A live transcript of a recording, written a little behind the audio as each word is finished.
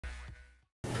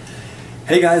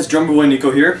Hey guys, Drummer Boy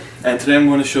Nico here, and today I'm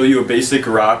going to show you a basic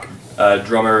rock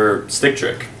drummer stick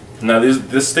trick. Now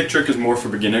this stick trick is more for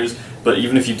beginners, but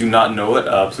even if you do not know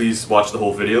it, please watch the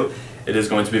whole video. It is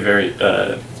going to be very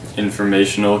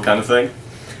informational kind of thing.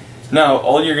 Now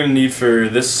all you're going to need for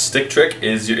this stick trick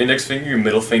is your index finger, your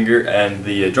middle finger, and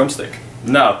the drumstick.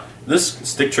 Now this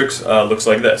stick trick looks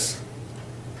like this.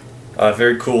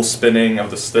 Very cool spinning of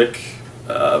the stick.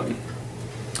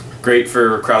 Great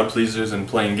for crowd pleasers and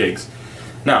playing gigs.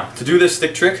 Now, to do this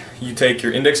stick trick, you take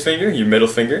your index finger, your middle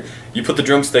finger, you put the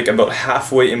drumstick about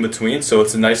halfway in between so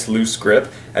it's a nice loose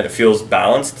grip and it feels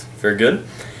balanced, very good.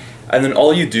 And then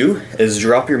all you do is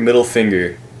drop your middle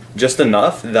finger just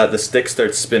enough that the stick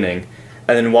starts spinning.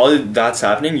 And then while that's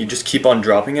happening, you just keep on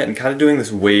dropping it and kind of doing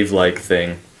this wave-like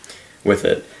thing with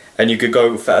it. And you could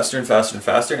go faster and faster and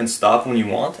faster and stop when you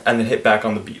want and then hit back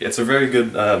on the beat. It's a very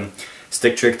good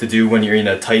stick trick to do when you're in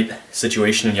a tight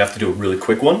situation and you have to do a really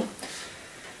quick one.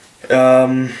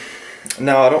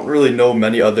 Now I don't really know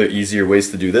many other easier ways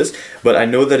to do this, but I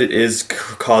know that it is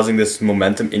causing this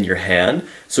momentum in your hand.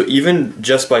 So even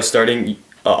just by starting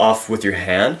off with your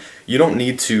hand, you don't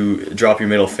need to drop your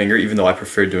middle finger, even though I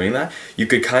prefer doing that. You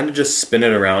could kind of just spin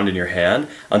it around in your hand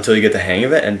until you get the hang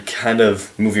of it and kind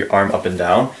of move your arm up and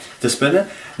down to spin it.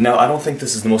 Now I don't think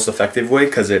this is the most effective way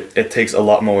because it takes a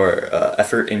lot more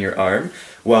effort in your arm.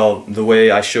 Well, the way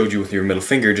I showed you with your middle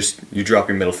finger, just you drop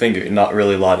your middle finger, not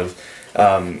really a lot of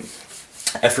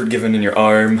effort given in your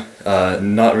arm,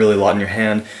 not really a lot in your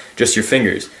hand, just your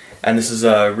fingers. And this is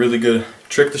a really good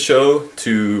trick to show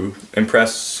to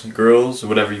impress girls,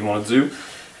 whatever you want to do,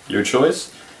 your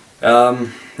choice.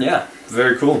 Yeah,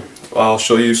 very cool. I'll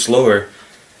show you slower.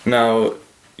 Now,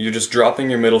 you're just dropping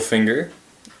your middle finger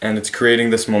and it's creating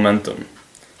this momentum.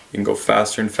 You can go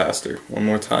faster and faster. One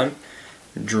more time.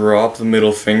 Drop the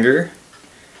middle finger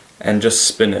and just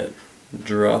spin it.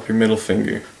 Drop your middle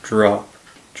finger. Drop,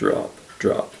 drop,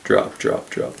 drop, drop, drop,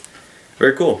 drop.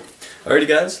 Very cool. Alrighty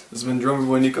guys, this has been Drummer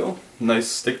Boy Nico. Nice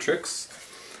stick tricks.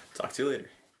 Talk to you later.